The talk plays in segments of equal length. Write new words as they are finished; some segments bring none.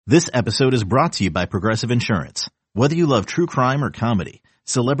This episode is brought to you by Progressive Insurance. Whether you love true crime or comedy,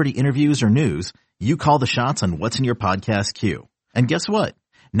 celebrity interviews or news, you call the shots on what's in your podcast queue. And guess what?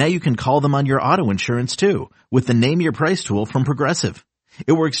 Now you can call them on your auto insurance too with the Name Your Price tool from Progressive.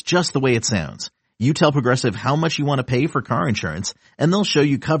 It works just the way it sounds. You tell Progressive how much you want to pay for car insurance, and they'll show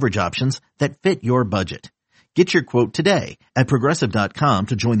you coverage options that fit your budget. Get your quote today at Progressive.com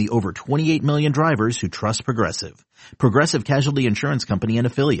to join the over 28 million drivers who trust Progressive. Progressive Casualty Insurance Company and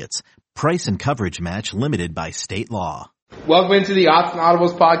Affiliates. Price and coverage match limited by state law. Welcome into the Odds and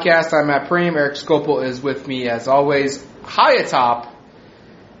Audibles podcast. I'm Matt Preem. Eric Skopel is with me as always, high atop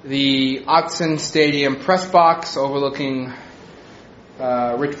the Autzen Stadium press box overlooking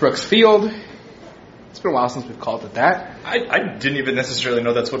Rich Brooks Field. It's been a while since we've called it that. I didn't even necessarily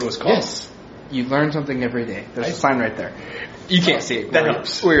know that's what it was called. Yes. You learn something every day. There's a sign right there. You can't see it. That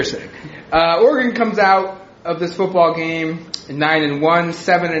helps. Where you're sitting. Oregon comes out of this football game 9-1,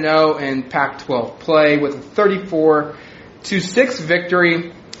 7-0 in Pac-12 play with a 34-6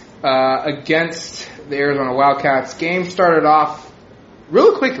 victory against the Arizona Wildcats. Game started off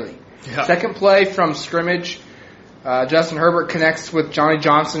real quickly. Yeah. Second play from scrimmage. Justin Herbert connects with Johnny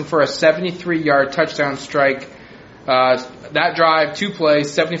Johnson for a 73-yard touchdown strike. That drive, 2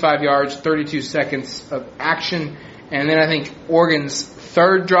 plays, 75 yards, 32 seconds of action. And then I think Oregon's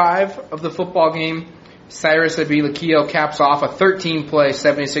third drive of the football game, Cyrus Abilikio caps off a 13-play,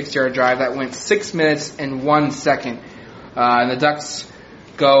 76-yard drive that went 6 minutes and 1 second. And the Ducks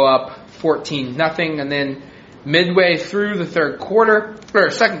go up 14-0. And then midway through the second quarter,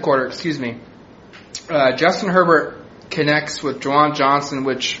 Justin Herbert connects with Juwan Johnson,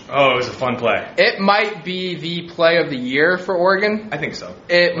 which... Oh, it was a fun play. It might be the play of the year for Oregon. I think so.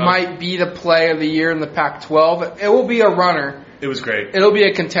 It might be the play of the year in the Pac-12. It will be a runner. It was great. It'll be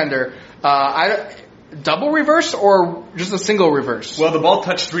a contender. Double reverse or just a single reverse? Well, the ball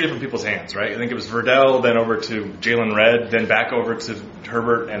touched 3 different people's hands, right? I think it was Verdell, then over to Jalen Redd, then back over to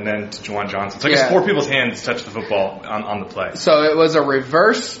Herbert, and then to Juwan Johnson. So I guess 4 people's hands touched the football on the play. So it was a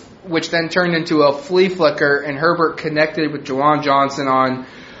reverse, which then turned into a flea flicker, and Herbert connected with Juwan Johnson on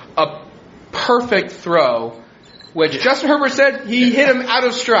a perfect throw, which Justin Herbert said he hit him out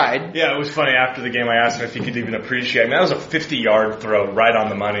of stride. Yeah, it was funny. After the game, I asked him if he could even appreciate it. I mean, that was a 50-yard throw right on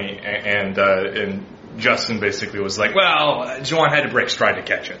the money, and Justin basically was like, well, Juwan had to break stride to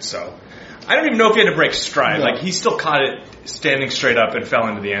catch it, so... I don't even know if he had to break stride. No. Like, he still caught it standing straight up and fell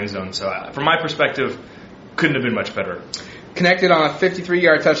into the end zone, so from my perspective, couldn't have been much better. Connected on a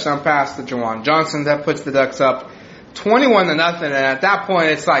 53-yard touchdown pass to Juwan Johnson. That puts the Ducks up 21-0, and at that point,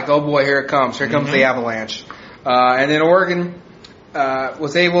 it's like, oh boy, here it comes. Here comes the avalanche. And then Oregon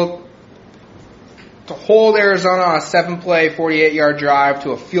was able to hold Arizona on a 7-play, 48-yard drive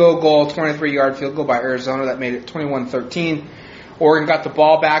to a field goal, 23-yard field goal by Arizona that made it 21-13. Oregon got the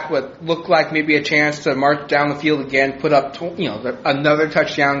ball back, what looked like maybe a chance to march down the field again, put up another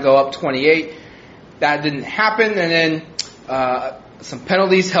touchdown, go up 28. That didn't happen, and then some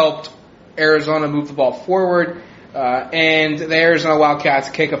penalties helped Arizona move the ball forward, and the Arizona Wildcats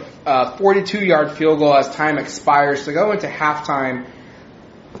kick a 42-yard field goal as time expires to go into halftime,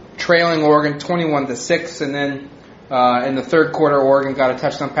 trailing Oregon 21-6, and then in the third quarter, Oregon got a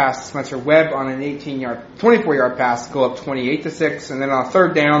touchdown pass to Spencer Webb on an 24-yard pass to go up 28-6, and then on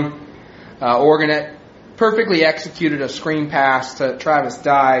third down, Oregon perfectly executed a screen pass to Travis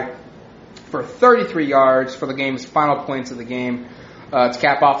Dye for 33 yards for the game's final points of the game to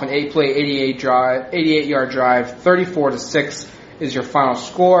cap off an 8-play, 88-yard drive. 34-6 is your final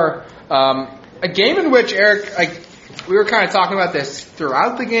score. A game in which, Eric, we were kind of talking about this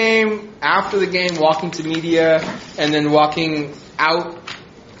throughout the game, after the game, walking to media, and then walking out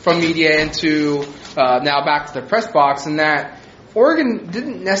from media into now back to the press box, and that Oregon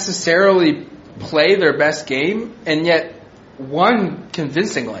didn't necessarily play their best game, and yet won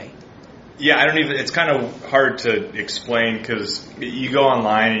convincingly. Yeah, it's kind of hard to explain because you go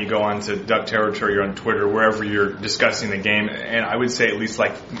online and you go onto Duck Territory, you're on Twitter, wherever you're discussing the game, and I would say at least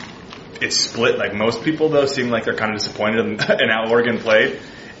like it's split. Like most people though seem like they're kind of disappointed in how Oregon played,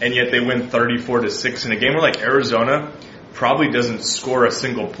 and yet they win 34-6 in a game where like Arizona probably doesn't score a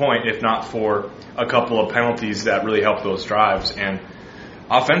single point if not for a couple of penalties that really helped those drives. And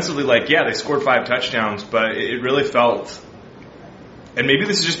offensively, they scored 5 touchdowns, but it really felt... And maybe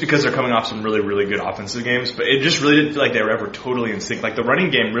this is just because they're coming off some really, really good offensive games, but it just really didn't feel like they were ever totally in sync. Like, the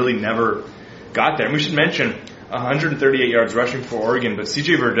running game really never got there. And we should mention 138 yards rushing for Oregon, but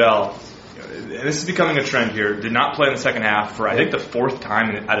C.J. Verdell, and this is becoming a trend here, did not play in the second half for, I think, the 4th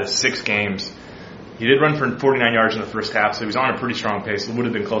time out of 6 games. He did run for 49 yards in the first half, so he was on a pretty strong pace. It would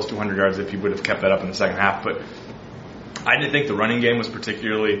have been close to 100 yards if he would have kept that up in the second half. But I didn't think the running game was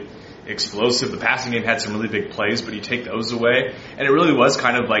particularly explosive. The passing game had some really big plays, but you take those away, and it really was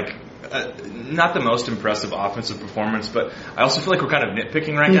kind of like not the most impressive offensive performance, but I also feel like we're kind of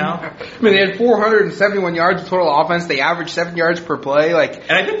nitpicking right now. I mean, they had 471 yards of total offense. They averaged 7 yards per play.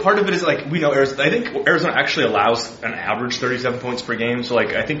 And I think part of it is like we know I think Arizona actually allows an average 37 points per game. So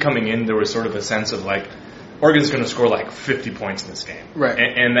like I think coming in there was sort of a sense of like Oregon's going to score like 50 points in this game, right?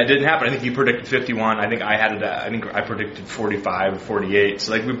 And that didn't happen. I think you predicted 51. I think I think I predicted 45 or 48.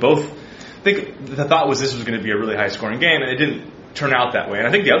 So like we both think the thought was this was going to be a really high scoring game, and it didn't turn out that way. And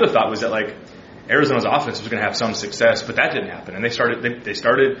I think the other thought was that like Arizona's offense was going to have some success, but that didn't happen. And they started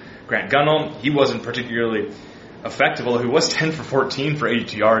Grant Gunnell. He wasn't particularly effective, although he was 10 for 14 for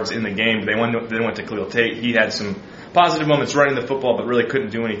 82 yards in the game. Then went to Khalil Tate. He had some positive moments running the football, but really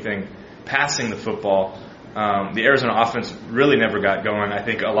couldn't do anything passing the football. The Arizona offense really never got going. I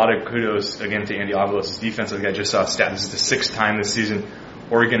think a lot of kudos again to Andy Avalos' defense. I think I just saw a stat. This is the 6th time this season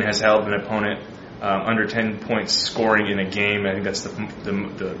Oregon has held an opponent under 10 points scoring in a game. I think that's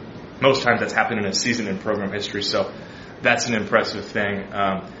the most times that's happened in a season in program history. So that's an impressive thing.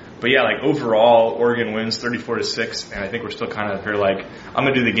 But yeah, like overall, Oregon wins 34-6, and I think we're still kind of here. Like I'm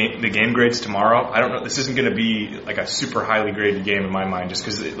gonna do the game grades tomorrow. I don't know. This isn't gonna be like a super highly graded game in my mind, just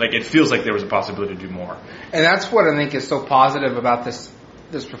because like it feels like there was a possibility to do more. And that's what I think is so positive about this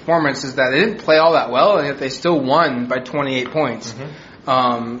performance is that they didn't play all that well, and yet they still won by 28 points,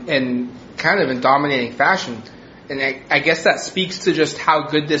 and kind of in dominating fashion. And I guess that speaks to just how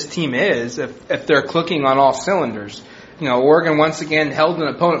good this team is if they're clicking on all cylinders. You know, Oregon once again held an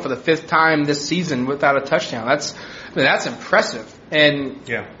opponent for the 5th time this season without a touchdown. That's impressive. And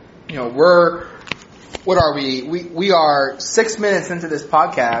you know, what are we? We are 6 minutes into this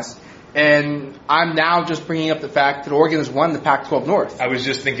podcast, and I'm now just bringing up the fact that Oregon has won the Pac-12 North. I was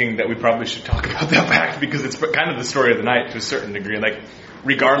just thinking that we probably should talk about that fact because it's kind of the story of the night to a certain degree. Like,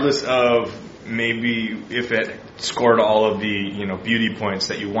 regardless of maybe if it scored all of the beauty points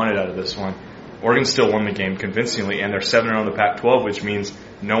that you wanted out of this one, Oregon still won the game convincingly, and they're 7-0 in the Pac-12, which means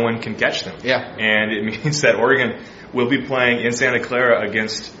no one can catch them. Yeah. And it means that Oregon will be playing in Santa Clara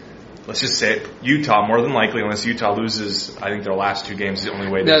against, let's just say it, Utah, more than likely, unless Utah loses. I think their last 2 games is the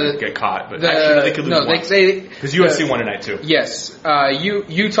only way they could get caught. But actually, they could lose once. Because USC won tonight, too. Yes.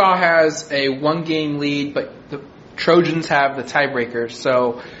 Utah has a 1-game lead, but the Trojans have the tiebreaker.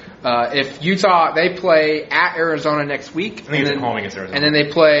 So if Utah, they play at Arizona next week. I think it's at home against Arizona. And then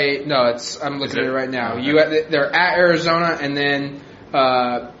they play, I'm looking at it right now. Okay. They're at Arizona, and then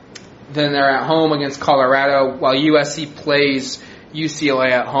they're at home against Colorado, while USC plays UCLA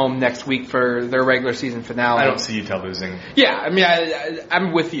at home next week for their regular season finale. I don't see Utah losing. Yeah, I mean,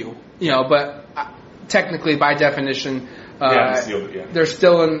 I'm with you, but technically, by definition, they're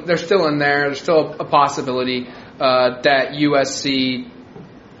still in there. There's still a possibility that USC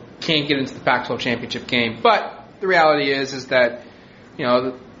can't get into the Pac-12 championship game. But the reality is that,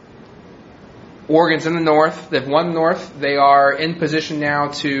 Oregon's in the North. They've won the North. They are in position now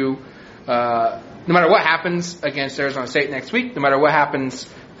to, no matter what happens against Arizona State next week, no matter what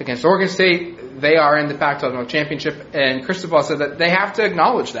happens against Oregon State, they are in the Pac-12 North Championship. And Cristobal said that they have to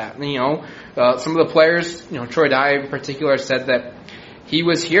acknowledge that. Some of the players, Troy Dye in particular, said that he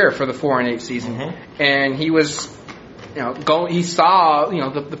was here for the 4-8 season, and he was. He saw,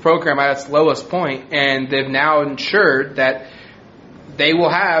 the program at its lowest point, and they've now ensured that they will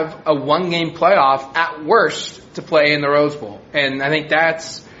have a 1-game playoff at worst to play in the Rose Bowl. And I think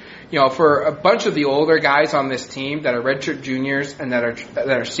that's, for a bunch of the older guys on this team that are redshirt juniors and that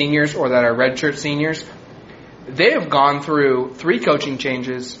are seniors or that are redshirt seniors, they have gone through 3 coaching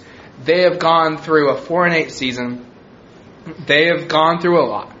changes. They have gone through a 4-8 season. They have gone through a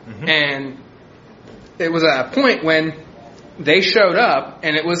lot. And it was at a point when they showed up,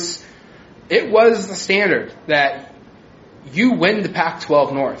 and it was the standard that you win the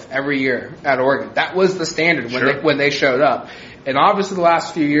Pac-12 North every year at Oregon. That was the standard when they showed up. And obviously the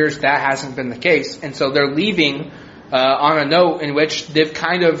last few years that hasn't been the case. And so they're leaving on a note in which they've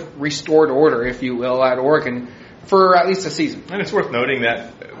kind of restored order, if you will, at Oregon for at least a season. And it's worth noting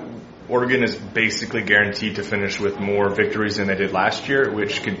that Oregon is basically guaranteed to finish with more victories than they did last year,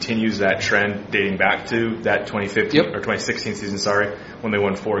 which continues that trend dating back to that 2015 or 2016 season, when they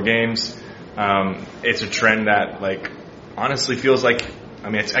won 4 games. It's a trend that, honestly feels like,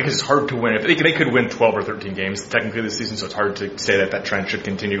 I guess it's hard to win. If they could win 12 or 13 games technically this season, so it's hard to say that trend should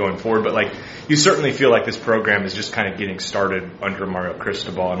continue going forward. But, you certainly feel like this program is just kind of getting started under Mario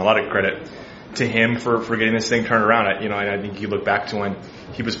Cristobal, and a lot of credit to him for getting this thing turned around. And I think you look back to when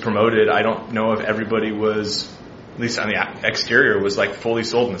he was promoted, I don't know if everybody was at least on the exterior, was like fully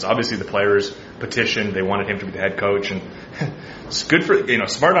sold on this. Obviously, the players petitioned; they wanted him to be the head coach, and it's good for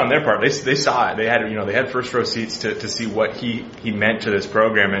smart on their part. They saw it. They had first row seats to see what he meant to this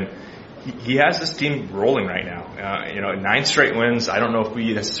program, and he has this team rolling right now. 9 straight wins. I don't know if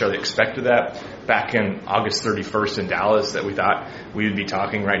we necessarily expected that back in August 31st in Dallas, that we thought we would be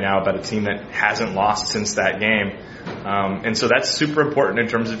talking right now about a team that hasn't lost since that game. And so that's super important in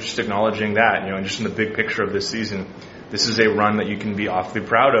terms of just acknowledging that, and just in the big picture of this season, this is a run that you can be awfully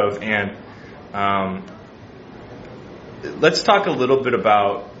proud of. And let's talk a little bit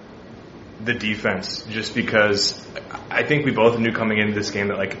about the defense, just because I think we both knew coming into this game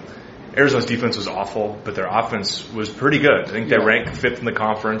that Arizona's defense was awful, but their offense was pretty good. I think they ranked 5th in the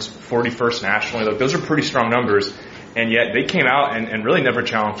conference, 41st nationally. Those are pretty strong numbers, and yet they came out and really never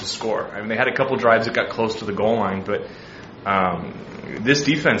challenged to score. I mean, they had a couple drives that got close to the goal line, but this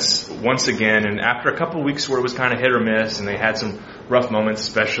defense, once again, and after a couple weeks where it was kind of hit or miss, and they had some rough moments,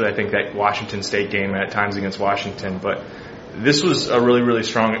 especially I think that Washington State game at times against Washington, but this was a really, really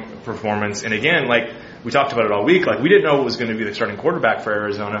strong performance. And again, we talked about it all week. We didn't know what was going to be the starting quarterback for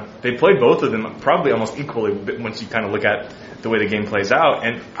Arizona. They played both of them probably almost equally once you kind of look at the way the game plays out.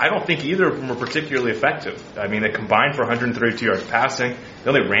 And I don't think either of them were particularly effective. I mean, they combined for 132 yards passing. They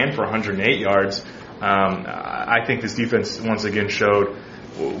only ran for 108 yards. I think this defense once again showed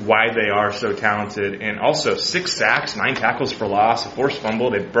why they are so talented. And also 6 sacks, 9 tackles for loss, a forced fumble.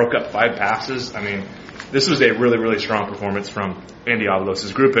 They broke up 5 passes. I mean, this was a really, really strong performance from Andy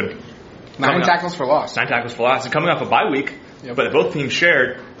Avalos' group. And 9 tackles for loss. 9 tackles for loss. And coming off a bye week, but both teams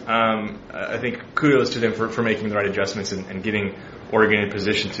shared, I think kudos to them for making the right adjustments and getting Oregon in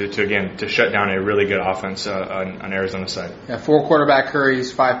position to shut down a really good offense on Arizona's side. 4 quarterback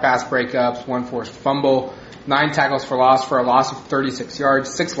hurries, 5 pass breakups, 1 forced fumble, 9 tackles for a loss of 36 yards,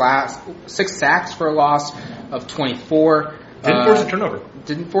 6 sacks for a loss of 24. Didn't force a turnover.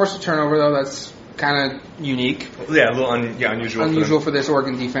 Didn't force a turnover, though. That's kind of unique. Yeah, a little unusual. Unusual for this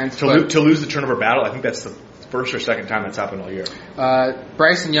Oregon defense. To lose the turnover battle, I think that's the first or second time that's happened all year.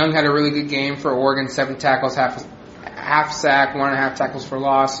 Bryson Young had a really good game for Oregon, 7 tackles, half sack, 1.5 tackles for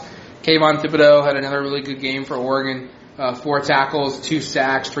loss. Kayvon Thibodeau had another really good game for Oregon, 4 tackles, 2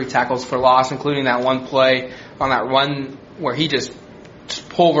 sacks, 3 tackles for loss, including that one play on that run where he just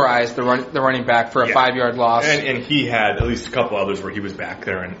pulverized the running back for a 5-yard loss. And he had at least a couple others where he was back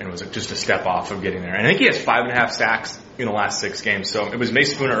there and was just a step off of getting there. And I think he has 5.5 sacks in the last 6 games. So it was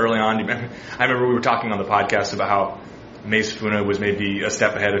Mace Funa early on. I remember we were talking on the podcast about how Mace Funa was maybe a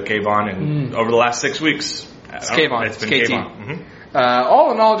step ahead of Kayvon, and over the last 6 weeks, it's Kayvon. It's been Kayvon.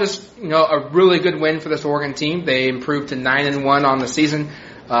 All in all, just a really good win for this Oregon team. They improved to 9-1 on the season.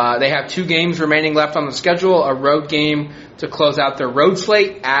 They have 2 games remaining left on the schedule, a road game to close out their road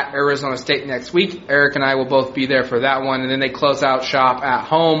slate at Arizona State next week. Eric and I will both be there for that one. And then they close out shop at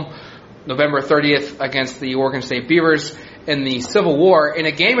home November 30th against the Oregon State Beavers in the Civil War, in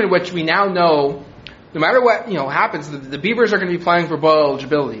a game in which we now know no matter what happens, the Beavers are going to be playing for bowl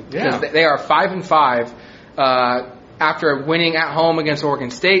eligibility. Because they are 5-5 after winning at home against Oregon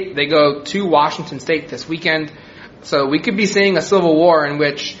State. They go to Washington State this weekend. So we could be seeing a Civil War in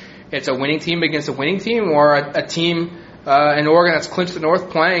which it's a winning team against a winning team, or a team in Oregon that's clinched the North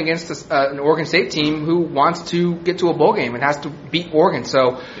playing against an Oregon State team who wants to get to a bowl game and has to beat Oregon.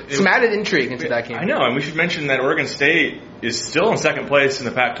 So some added intrigue into that game. I know, and we should mention that Oregon State is still in second place in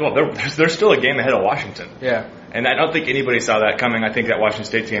the Pac-12. They're still a game ahead of Washington. Yeah. And I don't think anybody saw that coming. I think that Washington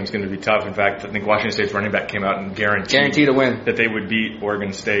State team is going to be tough. In fact, I think Washington State's running back came out and guaranteed to win that they would beat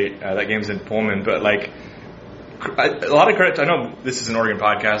Oregon State. That game's in Pullman, but a lot of credit. I know this is an Oregon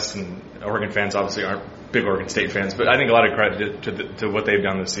podcast, and Oregon fans obviously aren't big Oregon State fans, but I think a lot of credit to what they've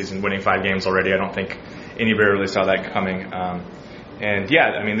done this season, winning 5 games already. I don't think anybody really saw that coming. And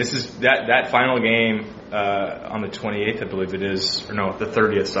yeah, I mean, this is that final game on the 28th, I believe it is, or no, the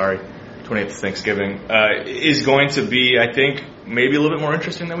 30th. Sorry, 28th is Thanksgiving. Is going to be, I think, maybe a little bit more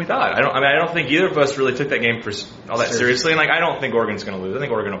interesting than we thought. I don't think either of us really took that game for all that seriously. And I don't think Oregon's going to lose. I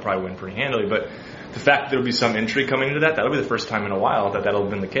think Oregon will probably win pretty handily, but the fact that there'll be some intrigue coming into that'll be the first time in a while that'll have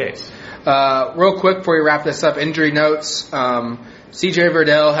been the case. Real quick before we wrap this up, injury notes. C.J.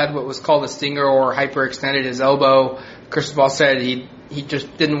 Verdell had what was called a stinger or hyperextended his elbow. Cristobal said he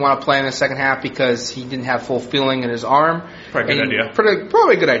just didn't want to play in the second half because he didn't have full feeling in his arm. Probably a good idea.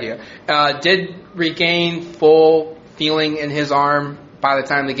 Probably a good idea. Did regain full feeling in his arm by the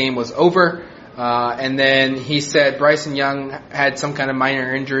time the game was over. And then he said Bryson Young had some kind of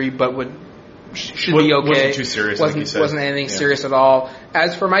minor injury but should be okay. Wasn't too serious. Wasn't anything serious at all.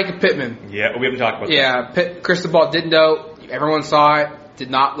 As for Micah Pittman. Yeah, we haven't talked about that. Yeah, Cristobal did know. Everyone saw it. Did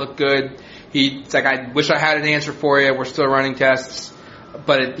not look good. He's like, I wish I had an answer for you. We're still running tests.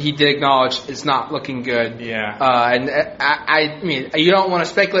 But he did acknowledge it's not looking good. Yeah. And I mean, you don't want to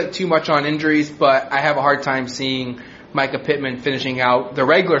speculate too much on injuries, but I have a hard time seeing Micah Pittman finishing out the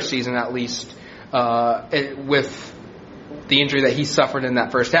regular season at least with the injury that he suffered in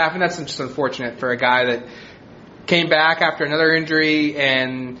that first half. And that's just unfortunate for a guy that came back after another injury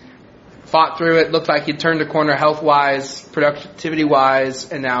and fought through it. Looked like he'd turned the corner health-wise,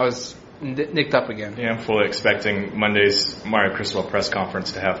 productivity-wise, and now is nicked up again. Yeah, I'm fully expecting Monday's Mario Cristobal press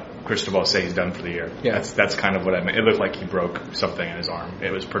conference to have Cristobal say he's done for the year. Yeah. That's kind of what I meant. It looked like he broke something in his arm.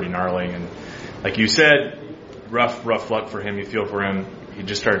 It was pretty gnarly, and like you said, rough luck for him. You feel for him. He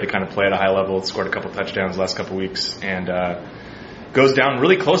just started to kind of play at a high level, scored a couple touchdowns the last couple weeks, and goes down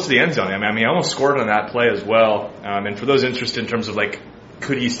really close to the end zone. I mean, he almost scored on that play as well. And for those interested in terms of like,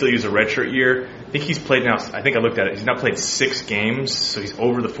 could he still use a redshirt year? I think he's played now. I think I looked at it. He's now played 6 games, so he's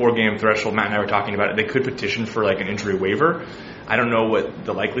over the 4-game threshold. Matt and I were talking about it. They could petition for like an injury waiver. I don't know what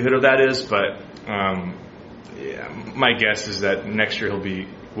the likelihood of that is, but my guess is that next year will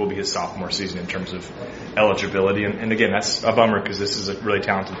be his sophomore season in terms of eligibility. And again, that's a bummer because this is a really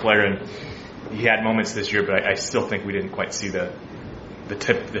talented player, and he had moments this year, but I still think we didn't quite see the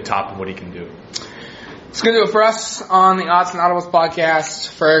top of what he can do. It's going to do it for us on the Odds and Audibles podcast.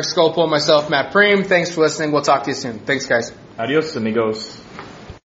 For Eric Scopel and myself, Matt Prehm, thanks for listening. We'll talk to you soon. Thanks, guys. Adios, amigos.